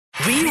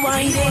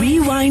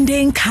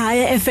Rewinding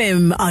Kaya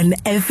FM on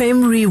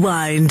FM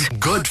Rewind.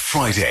 Good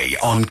Friday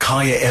on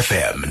Kaya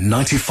FM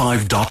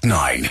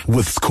 95.9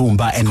 with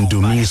Skumba and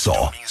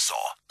Dumiso.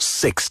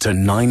 6 to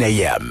 9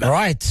 a.m. All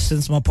right,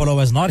 since Mapolo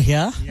was not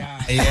here.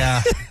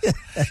 Yeah.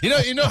 you know,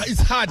 it's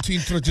hard to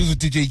introduce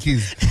DJ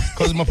Quizz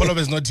because Mapolo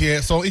is not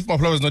here. So if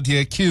Mapolo is not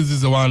here, Quizz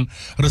is the one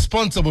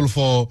responsible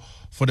for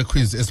the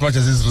quiz as much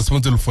as he's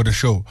responsible for the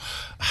show.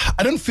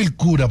 I don't feel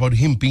good about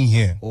him being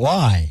here.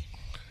 Why?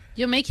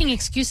 You're making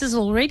excuses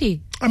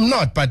already. I'm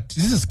not, but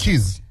this is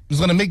Quizz. He's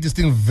going to make this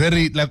thing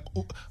very,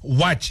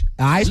 watch.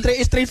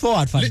 It's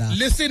straightforward,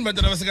 listen,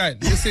 but listen.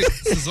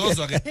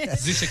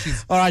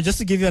 All right, just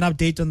to give you an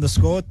update on the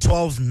score,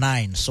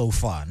 12-9 so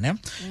far. Ne?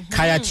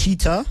 Kaya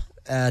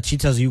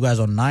Cheetahs, you guys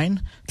on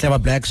 9. Clever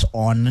Blacks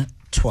on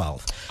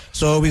 12.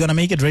 So we're going to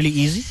make it really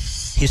easy.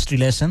 History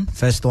lesson,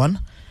 first one.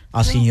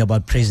 Asking you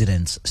about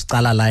presidents.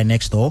 Stala lie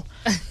next door.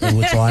 The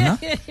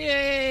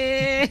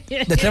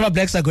Clever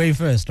Blacks are going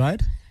first,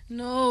 right?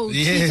 No,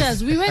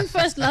 Cheetahs. We went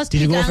first last week.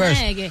 Did you go first?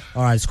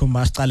 All right,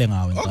 Skumba.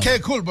 Okay,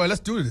 cool, boy.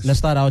 Let's do this. Let's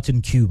start out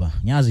in Cuba.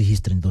 Nyazi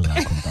history in those.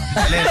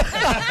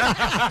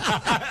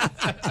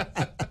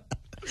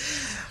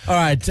 All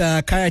right,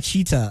 Kaya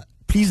Cheetah.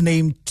 Please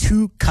name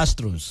 2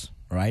 Castros,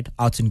 right,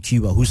 out in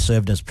Cuba who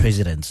served as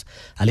presidents.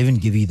 I'll even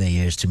give you the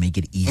years to make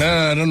it easy.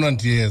 No, I don't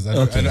want years. I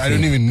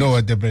don't even know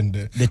what they brand.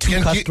 The 2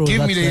 Castros.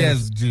 Give me the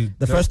years, dude.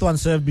 The first one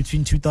served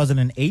between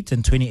 2008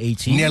 and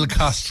 2018. Neil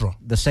Castro.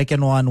 The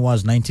second one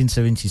was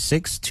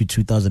 1976 to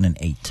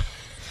 2008.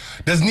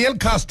 There's Neil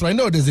Castro. I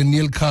know there's a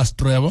Neil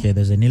Castro. Okay,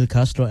 there's a Neil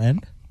Castro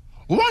and?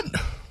 What?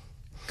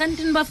 I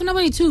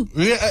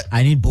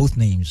need both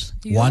names.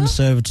 Yeah? One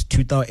served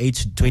 2008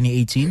 to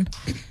 2018.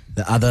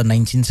 The other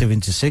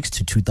 1976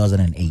 to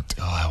 2008.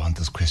 Oh, I want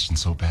this question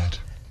so bad.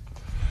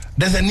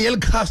 There's a Neil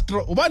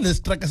Castro. What is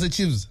Trackers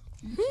Chiefs?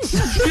 Oh,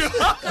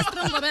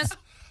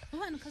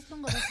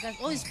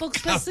 his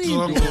spokesperson.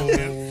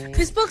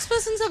 His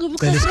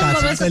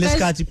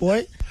spokesperson.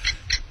 Boy.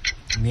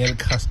 Neil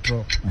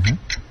Castro.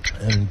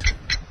 And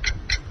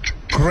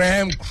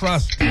Graham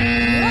Castro.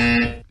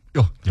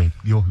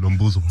 Yo,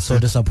 Lombuzo. So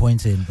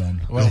disappointed,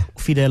 man. Well,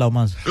 Fidel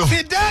Almaz.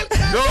 Fidel!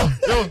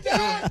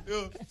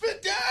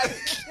 Fidel!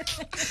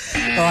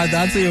 All right, the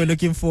answer you're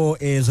looking for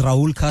is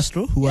Raul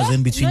Castro, who was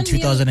in between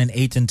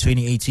 2008 and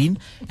 2018.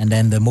 And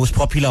then the most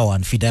popular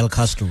one, Fidel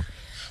Castro,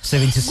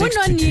 76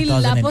 to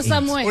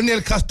 2008.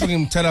 Neil Castro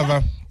in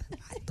Tarava.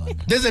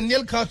 There's a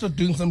Neil Castro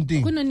doing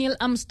something. Kuno Neil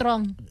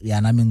Armstrong. Yeah,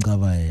 nami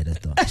ngicaba yena.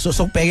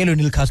 So pegelo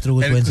Neil Castro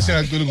ukwenza.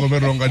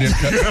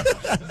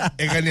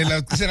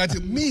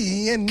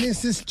 Me and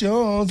Mrs.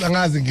 Jones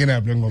angazi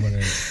ngena phela ngoma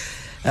leyo.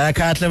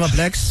 Clever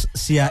Blacks,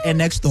 Sia and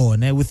next door.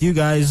 With you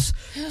guys,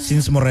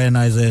 since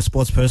Morena is a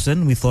sports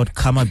person, we thought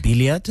Kama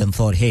Billiard and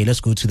thought, hey, let's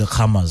go to the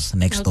Kamas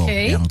next door.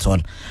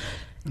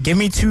 Give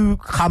me 2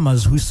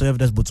 Kamas who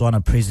served as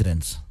Botswana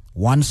presidents.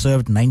 One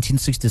served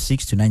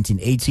 1966 to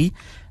 1980.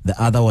 The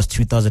other was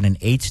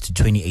 2008 to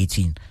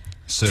 2018.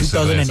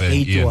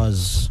 2008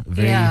 was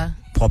very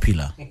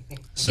popular.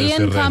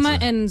 Ian Kama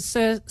and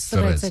Sir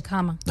Seretse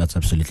Kama. That's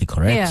absolutely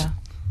correct. Yeah.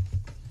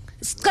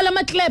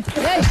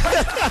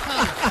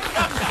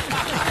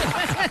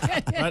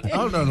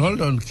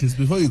 Hold on, Kiss,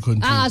 before you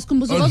continue. Hold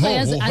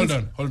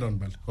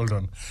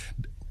on.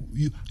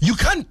 You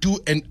can't do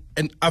an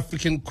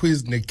African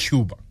quiz in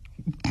Cuba.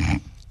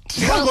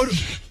 You can't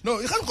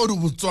go to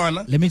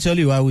Botswana. Let me tell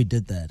you why we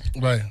did that.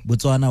 Right.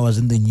 Botswana was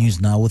in the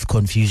news now with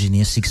confusion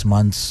here, 6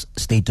 months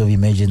state of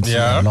emergency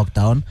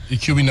lockdown.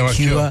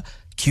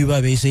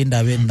 Cuba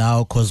basically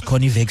now because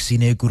Connie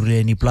vaccine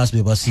kureni plus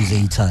beba size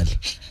Italy.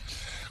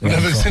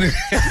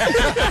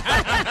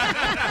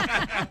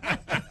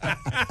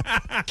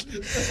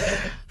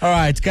 All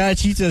right, Kaya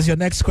Cheetahs, your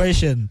next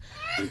question.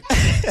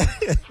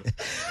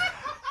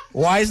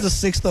 Why is the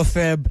 6th of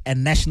Feb a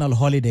national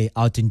holiday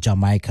out in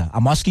Jamaica?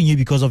 I'm asking you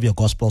because of your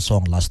gospel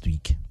song last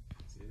week.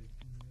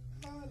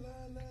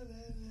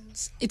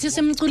 It is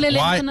why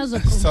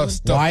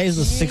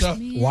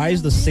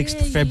is the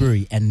 6th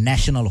February a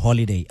national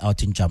holiday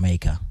out in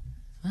Jamaica?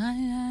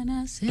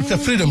 It's a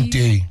freedom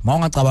day.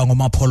 Mawungacabanga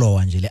uMapolo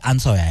nje le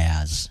answer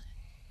uyayazi.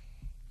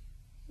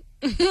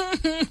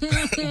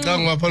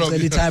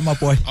 Tell time my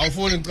boy.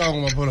 Awufuni ngicanga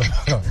uMapolo.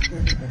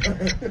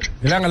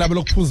 Ilanga labo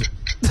lokuphuza.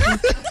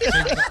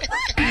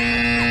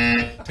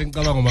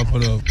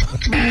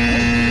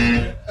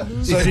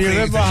 So do you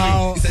remember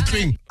how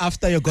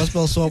after your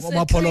gospel song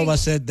Umapolova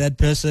said that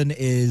person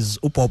is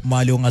Bob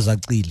Marley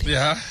ungazacile?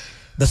 Yeah.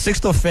 The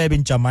 6th of Feb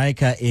in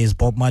Jamaica is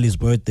Bob Marley's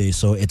birthday,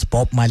 so it's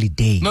Bob Marley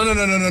Day. No. Not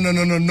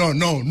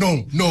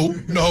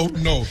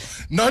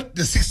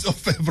the 6th of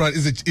February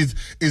is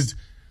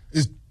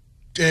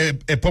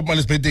Bob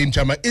Marley's birthday in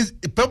Jamaica. Is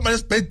Bob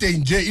Marley's birthday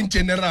in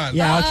general?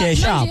 Yeah, okay,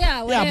 sharp.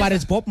 Yeah, but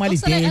it's Bob Marley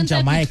Day in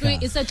Jamaica.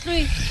 It's a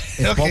tree.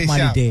 It's Bob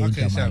Marley Day in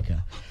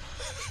Jamaica.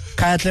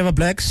 Kaya Clever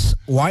Blacks,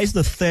 why is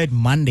the 3rd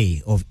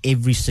Monday of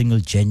every single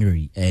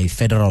January a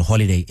federal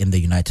holiday in the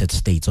United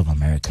States of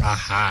America?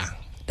 Aha.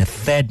 The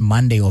 3rd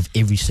Monday of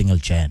every single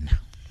Jan.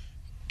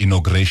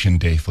 Inauguration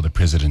day for the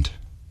president.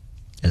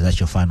 Is that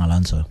your final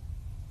answer?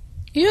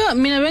 Yeah,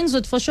 mina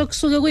bengizothi for sure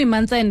kusuke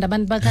kuyimantsenda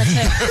abantu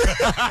bakhathele.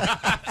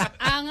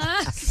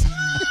 Angas.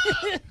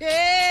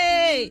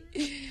 Hey.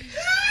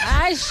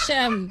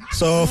 Asham.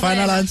 So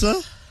final answer?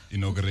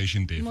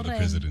 Inauguration day for the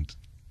president.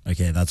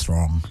 Okay, that's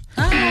wrong.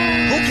 Who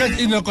can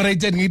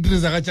inaugurate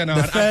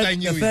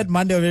the third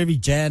Monday of every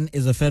Jan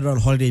is a federal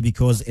holiday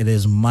because it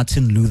is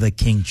Martin Luther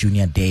King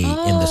Jr. Day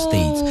in the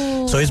States.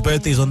 So his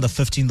birthday is on the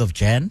 15th of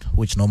Jan,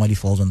 which normally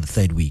falls on the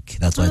third week.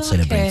 That's why it's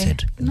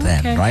celebrated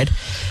then, right?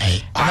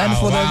 And then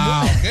for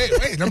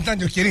wait,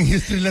 sometimes you're getting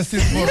history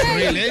lessons for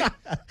really.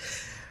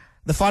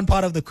 The fun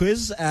part of the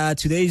quiz,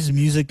 today's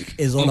music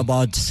is all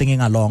about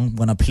singing along. I'm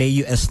going to play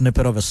you a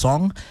snippet of a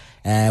song.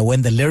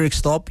 When the lyrics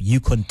stop,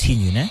 you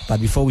continue. Ne? But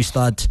before we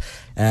start,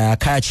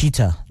 Kaya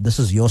Cheetah, this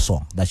is your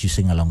song that you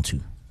sing along to.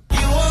 You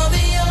are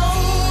the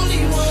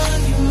only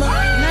one you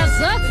mind.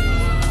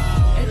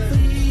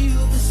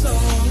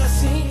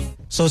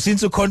 So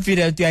since you're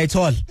confident, yeah, it's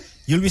all.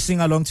 You'll be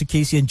singing along to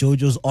Casey and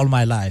JoJo's All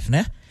My Life.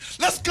 Ne?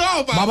 Let's go,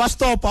 man. Baba,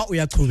 stop. We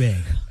are cool.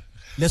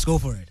 Let's go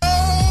for it.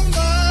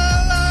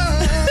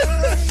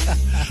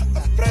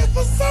 Pray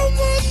for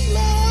someone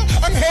love.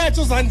 I'm here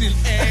to Sandil.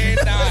 And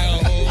I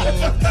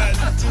hope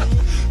that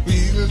you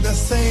feel the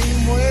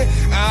same way.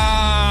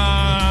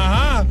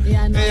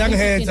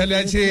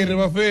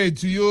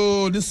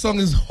 This song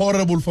is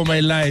horrible for my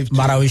life.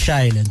 Mara, we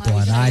shy, 10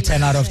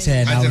 out of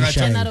 10.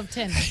 10 out of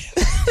 10.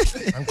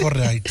 I'm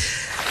correct.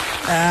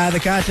 The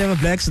Car Clever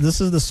Blacks, this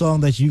is the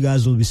song that you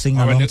guys will be singing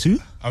along to.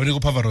 And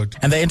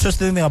the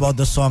interesting thing about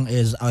this song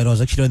is it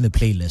was actually on the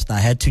playlist. I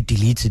had to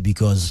delete it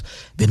because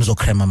there was no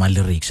crema my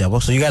lyrics.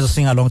 So you guys are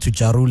singing along to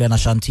Jarul and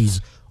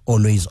Ashanti's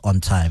Always on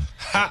Time.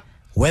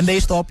 When they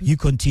stop, you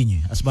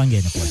continue.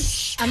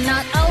 I'm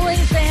not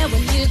always there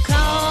when you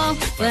call,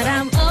 but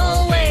I'm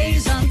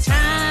always on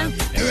time.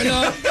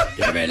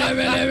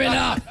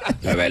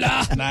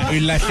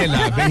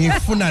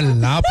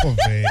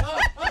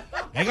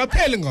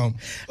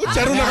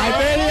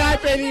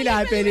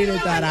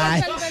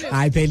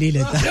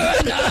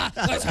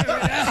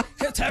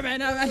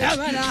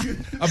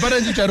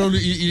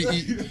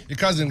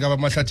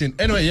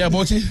 Anyway, yeah,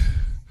 Boti.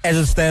 As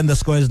it stands, the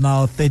score is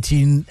now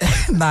 13-9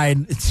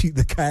 to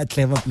the Kaya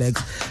Clever Blacks.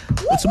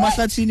 What's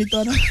Mashatini,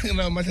 Tona?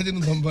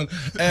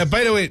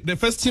 By the way, the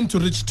first team to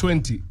reach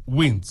 20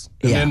 wins.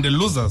 And then the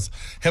losers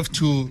have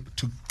to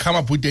come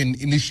up with an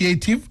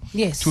initiative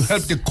to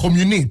help the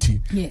community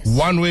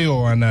one way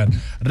or another.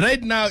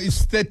 Right now,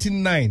 it's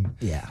 13-9.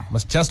 Yeah.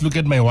 Must just look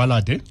at my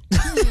wallet, eh?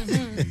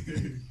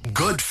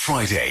 Good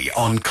Friday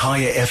on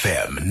Kaya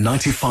FM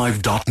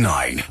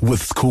 95.9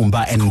 with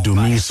Skumba and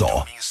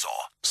Dumiso.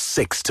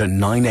 6 to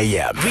 9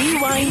 a.m.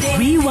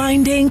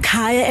 Rewinding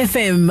Kaya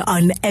FM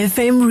on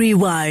FM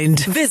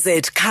Rewind.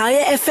 Visit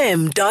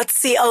kayafm.co.za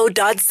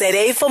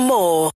for more.